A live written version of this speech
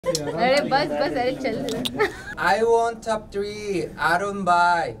अरे बस बस अरे चल. I want top 3 Arun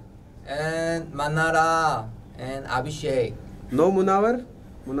Bhai and Manara and Abhishek. No Munawar?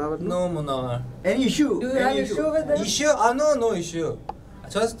 Munawar? No Munawar. Any issue? Do you have issue with it? Issue? No issue.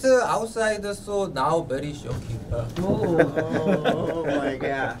 Just outside, so now very shocking. Oh my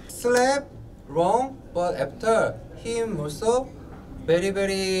god. Slept wrong, but after him also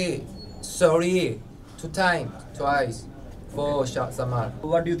very sorry. 2 times, twice for Samar.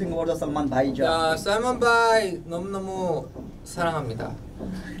 What do you think about the Salman Bhai job? Salman Bhai 너무너무 사랑합니다.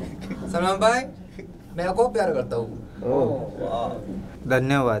 Salman Bhai मैं को प्यार करता हूँ. Wow.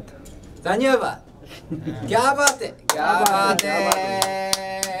 धन्यवाद. धन्यवाद. क्या बात है? क्या बात है?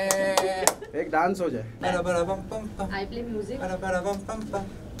 एक डांस हो जाए. I play music.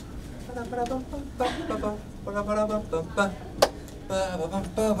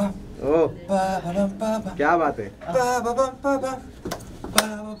 ओह क्या बात है.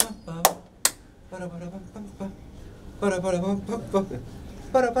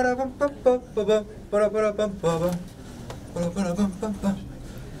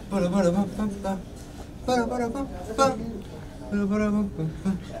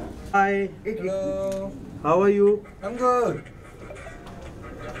 Hi. Hello. How are you? I'm good.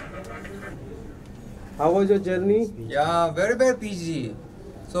 How was your journey? Yeah, very busy.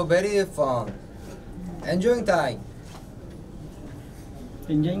 So very fun. Enjoying time.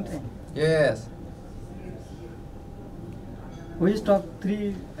 Enjoying time. Yes. Who is top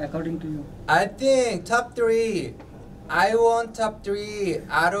 3 according to you? I think top 3. I want top 3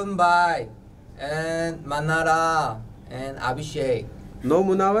 Arun Bhai and Manara and Abhishek. No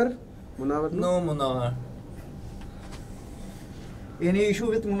Munawar? Munawar? No Munawar. Any issue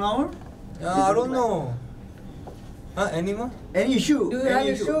with Munawar? I don't know. Anyone? Any issue? Do you have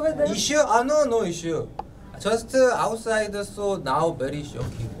issue with it? Issue? No issue. Just outside, so now very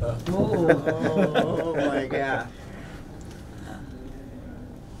shocking. Oh my god.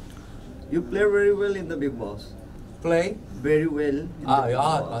 You play very well in the Bigg Boss. Play? Very well. In the Bigg Yeah,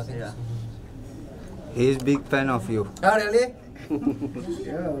 I Boss. think so. He is big fan of you. Ah, really?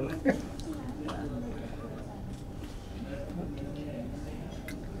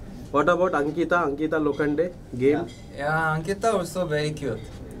 What about Ankita? Ankita Lokande game? Yeah, Ankita also very cute.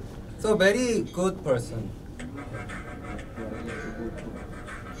 So very good person.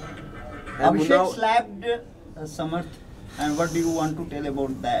 And Abhishek slapped Samarth, and what do you want to tell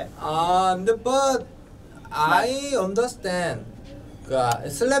about that? But I understand.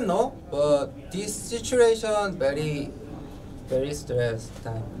 Slap no, but this situation very stress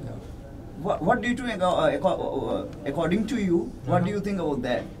time. Yeah. What do you think? According to you, what do you think about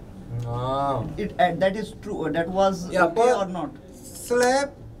that? No. That is true. That was Yeah, okay but- or not?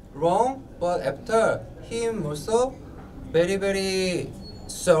 Slap wrong, but after him also very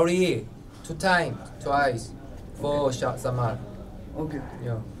sorry. 2 times, twice for Samar. Okay.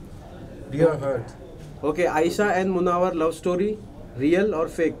 Yeah. Real hurt. Okay, Ayesha and Munawar love story, real or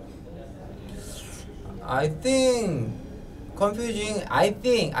fake? I think confusing. I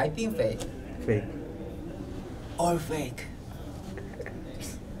think fake. Fake. All fake.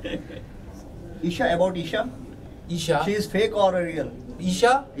 Isha, about Isha? Isha. She is fake or real?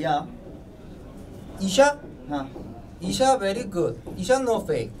 Isha. Yeah. Isha. Huh. Isha very good. Isha no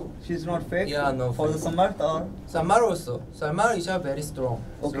fake. She's not fake? Yeah, no For fake. the Samarth or? Samar also. Samar Isha very strong.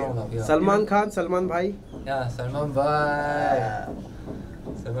 Okay. Strong love, yeah. Salman Khan, Salman Bhai. Yeah, Salman Bhai.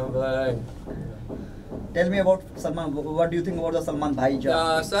 Salman Bhai. Tell me about Salman. What do you think about the Salman Bhai job?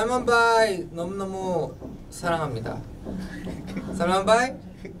 Yeah, Salman Bhai 너무너무 사랑합니다. Salman Bhai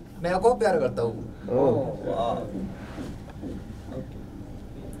मैं को प्यार करता हूँ. Oh. Wow.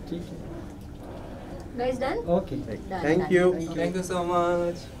 Guys done? Okay. Done, Thank done. you. Thank you so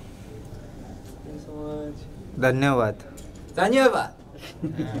much. Thank you so much. धन्यवाद. धन्यवाद.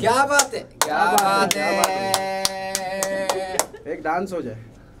 क्या बात है? क्या बात है? एक डांस हो जाए.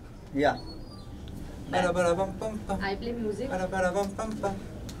 Yeah. I play music.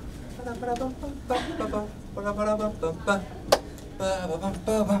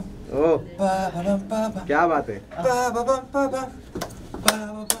 ओह क्या बात है.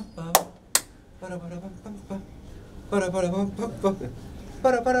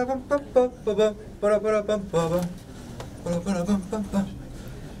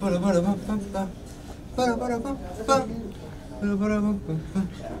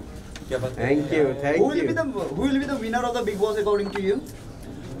 Thank you. Who will be the winner of the Bigg Boss according to you?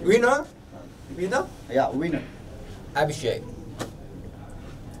 Winner? Yeah, winner. Abhishek.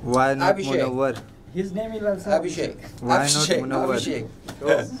 Why not Abhishek. Munawar? His name is also Abhishek. Why not Munawar? Abhishek.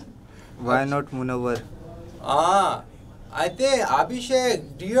 Why not Munawar? I think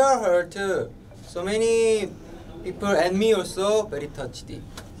Abhishek, dear her too. So many people and me also very touched.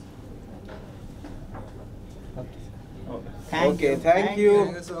 Okay, thank you.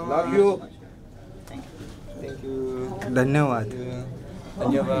 Thank you so Love much. you. Thank you. धन्यवाद.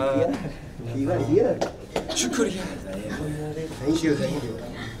 धन्यवाद. You are here. शुक्रिया. Thank you, thank you.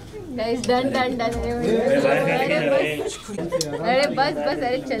 Guys, done. अरे बस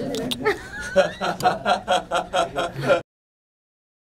अरे चल